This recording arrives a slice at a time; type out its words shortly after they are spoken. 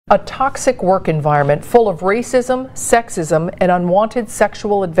A toxic work environment full of racism, sexism, and unwanted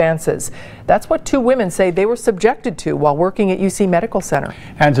sexual advances. That's what two women say they were subjected to while working at UC Medical Center.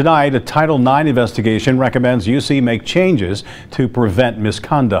 And tonight, a Title IX investigation recommends UC make changes to prevent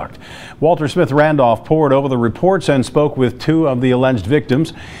misconduct. Walter Smith Randolph pored over the reports and spoke with two of the alleged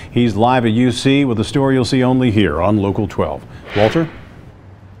victims. He's live at UC with a story you'll see only here on Local 12. Walter?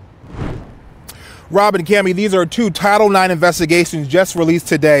 Rob and Cammie, these are two Title IX investigations just released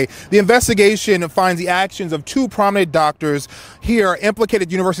today. The investigation finds the actions of two prominent doctors here implicated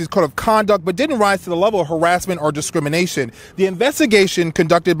the university's code of conduct, but didn't rise to the level of harassment or discrimination. The investigation,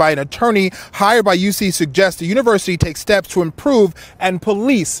 conducted by an attorney hired by UC, suggests the university take steps to improve and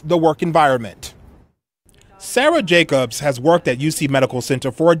police the work environment. Sarah Jacobs has worked at UC Medical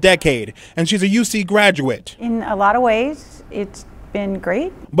Center for a decade, and she's a UC graduate. In a lot of ways, it's been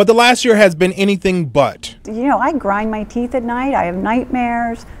great. But the last year has been anything but. You know, I grind my teeth at night. I have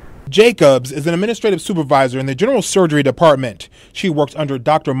nightmares. Jacobs is an administrative supervisor in the general surgery department. She works under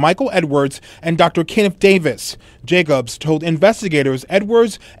Dr. Michael Edwards and Dr. Kenneth Davis. Jacobs told investigators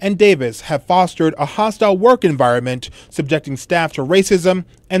Edwards and Davis have fostered a hostile work environment, subjecting staff to racism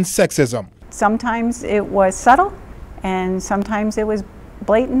and sexism. Sometimes it was subtle, and sometimes it was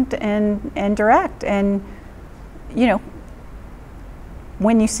blatant and direct. And, you know,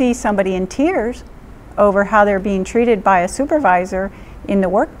 when you see somebody in tears over how they're being treated by a supervisor in the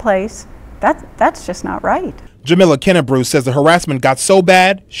workplace, that's just not right. Jamila Kennebrew says the harassment got so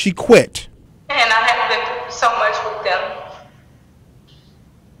bad, she quit. And I have been through so much with them.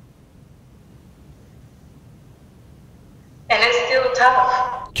 And it's still tough.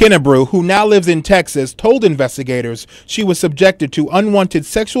 Kennebrew, who now lives in Texas, told investigators she was subjected to unwanted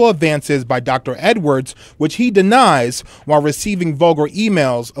sexual advances by Dr. Edwards, which he denies, while receiving vulgar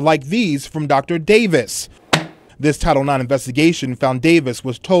emails like these from Dr. Davis. This Title IX investigation found Davis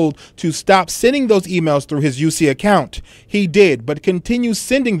was told to stop sending those emails through his UC account. He did, but continues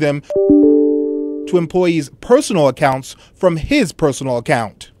sending them to employees' personal accounts from his personal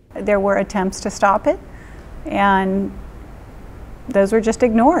account. There were attempts to stop it, and those were just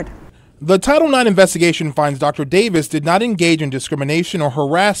ignored. The Title IX investigation finds Dr. Davis did not engage in discrimination or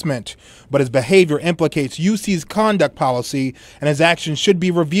harassment, but his behavior implicates UC's conduct policy and his actions should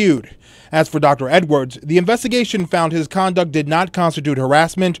be reviewed. As for Dr. Edwards, the investigation found his conduct did not constitute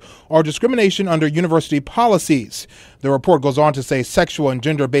harassment or discrimination under university policies. The report goes on to say sexual and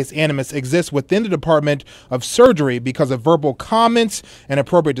gender-based animus exists within the Department of Surgery because of verbal comments,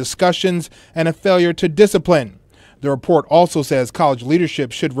 inappropriate discussions, and a failure to discipline. The report also says college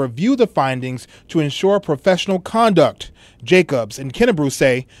leadership should review the findings to ensure professional conduct. Jacobs and Kennebrew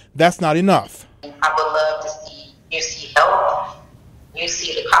say that's not enough. I would love to see UC help,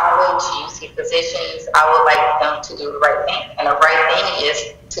 UC the college, UC physicians. I would like them to do the right thing. And the right thing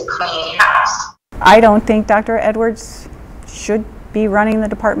is to clean house. I don't think Dr. Edwards should be running the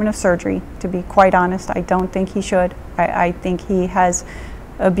Department of Surgery, to be quite honest. I don't think he should. I think he has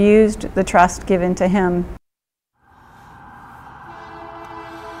abused the trust given to him.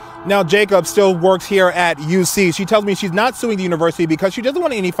 Now, Jacob still works here at UC. She tells me she's not suing the university because she doesn't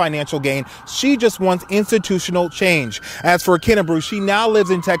want any financial gain. She just wants institutional change. As for Kennebrew, she now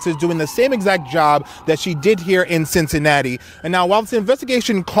lives in Texas doing the same exact job that she did here in Cincinnati. And now, while this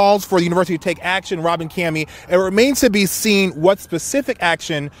investigation calls for the university to take action, Rob and Cammie, it remains to be seen what specific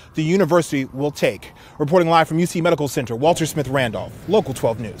action the university will take. Reporting live from UC Medical Center, Walter Smith Randolph, Local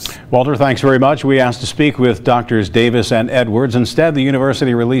 12 News. Walter, thanks very much. We asked to speak with Drs. Davis and Edwards. Instead, the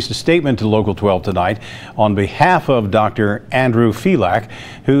university released a statement to Local 12 tonight on behalf of Dr. Andrew Felak,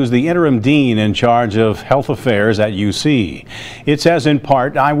 who's the interim dean in charge of health affairs at UC. It says in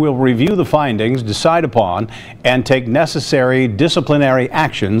part, "I will review the findings, decide upon, and take necessary disciplinary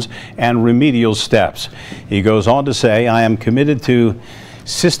actions and remedial steps." He goes on to say, "I am committed to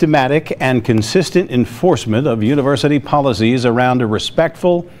systematic and consistent enforcement of university policies around a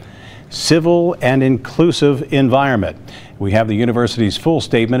respectful, civil, and inclusive environment." We have the university's full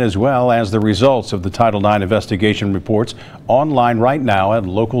statement as well as the results of the Title IX investigation reports online right now at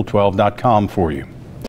local12.com for you.